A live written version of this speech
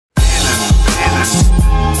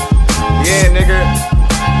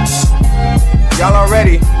Y'all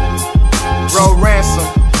already? Bro, ransom.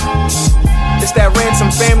 It's that ransom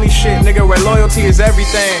family shit, nigga, where loyalty is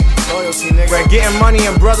everything. Loyalty, nigga. Where getting money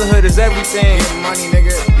and brotherhood is everything. Getting money,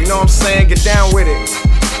 nigga. You know what I'm saying? Get down with it.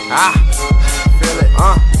 Feel it.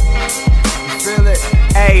 Feel it.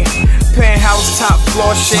 Ayy, penthouse top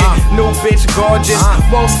floor shit. New bitch gorgeous.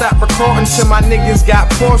 Won't stop recording till my niggas got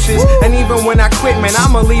Porsches. And even when I quit, man,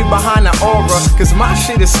 I'ma leave behind the aura. Cause my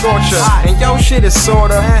shit is torture and your shit is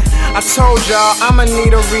sorta. I told y'all I'ma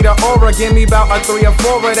need a reader aura. Give me about a 3 or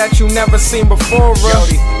 4 that you never seen before.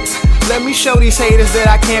 Let me show these haters that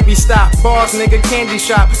I can't be stopped. Boss nigga, candy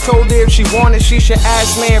shop. Told her if she wanted, she should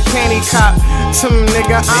ask me a panty cop.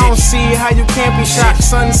 Nigga, I don't see how you can't be shot.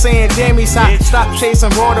 Sun saying, damn, he's hot. Stop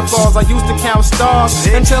chasing waterfalls. I used to count stars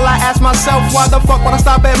until I asked myself, why the fuck would I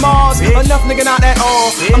stop at Mars? Enough, nigga, not at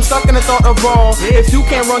all. I'm stuck in the thought of all. If you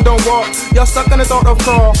can't run, don't walk. Y'all stuck in the thought of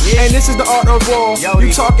crawl. And this is the art of war.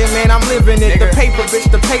 You talking, man, I'm living it. The paper, bitch,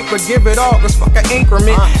 the paper, give it all. Cause fuck an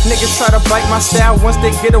increment. Niggas try to bite my style once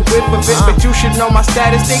they get a whiff of it. But you should know my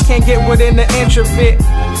status, they can't get within the inch of it.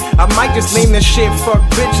 I might just name this shit, fuck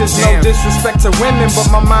bitches. No disrespect to women, but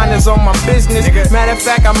my mind is on my business. Matter of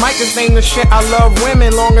fact, I might just name the shit, I love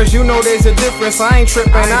women. Long as you know there's a difference. I ain't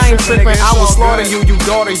tripping, I ain't tripping. I will slaughter you, you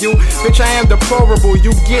daughter you. Bitch, I am deplorable.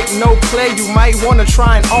 You get no play, you might wanna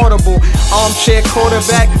try an audible. Armchair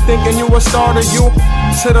quarterback, thinking you a starter, you.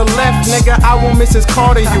 To the left, nigga, I will Mrs.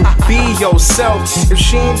 Carter you. Be yourself. If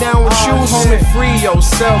she ain't down with you, homie, free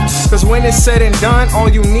yourself. Cause when it's said and done, all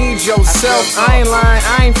you need yourself. I ain't lying,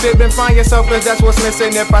 I ain't fibbing. Find yourself, cause that's what's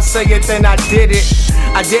missing. If I say it, then I did it.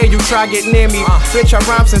 I dare you try get near me. Bitch, I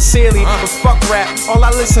rhyme sincerely, but fuck rap. All I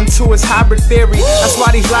listen to is hybrid theory. That's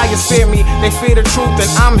why these liars fear me. They fear the truth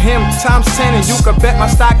and I'm him. Times 10 and you could bet my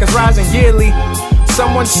stock is rising yearly.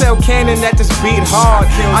 Someone sell cannon that just beat hard.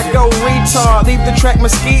 I go retard, leave the track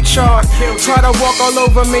mesquite chart. Try to walk all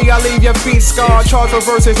over me, I leave your feet scarred. Charge for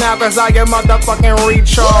verses now cause I am motherfucking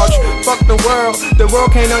recharge. Fuck the world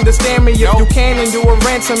can't understand me. If you can and you a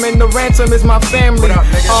ransom and the ransom is my family.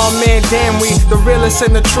 Oh man, damn, we the realest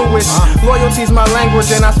and the truest. Loyalty's my language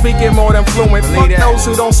and I speak it more than fluent. Fuck those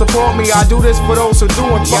who don't support me, I do this for those who do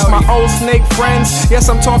it. Fuck my old snake friends, yes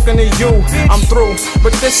I'm talking to you. I'm through,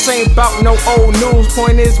 but this ain't about no old news.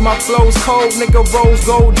 Point is my flow's cold, nigga, rose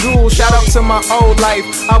gold jewels. Shout out to my old life,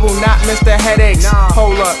 I will not miss the headaches.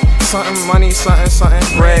 Hold up, something money, something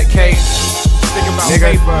bread cake. Think about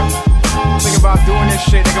paper. Think about doing this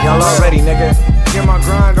shit, nigga. Y'all already, nigga. Get my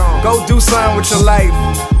grind on. Go do something with your life.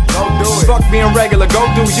 Go do it. Fuck being regular, go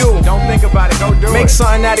do you. Don't think about it, go do it. Make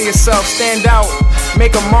something out of yourself, stand out,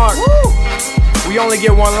 make a mark. We only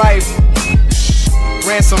get one life.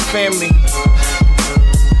 Ransom family.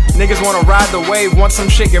 Niggas wanna ride the wave, want some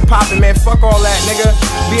shit get poppin', man, fuck all that, nigga.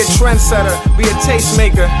 Be a trendsetter, be a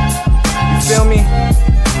tastemaker. You feel me?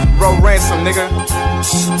 Bro, ransom, nigga.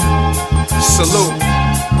 Salute.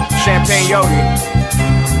 Champagne Yogi.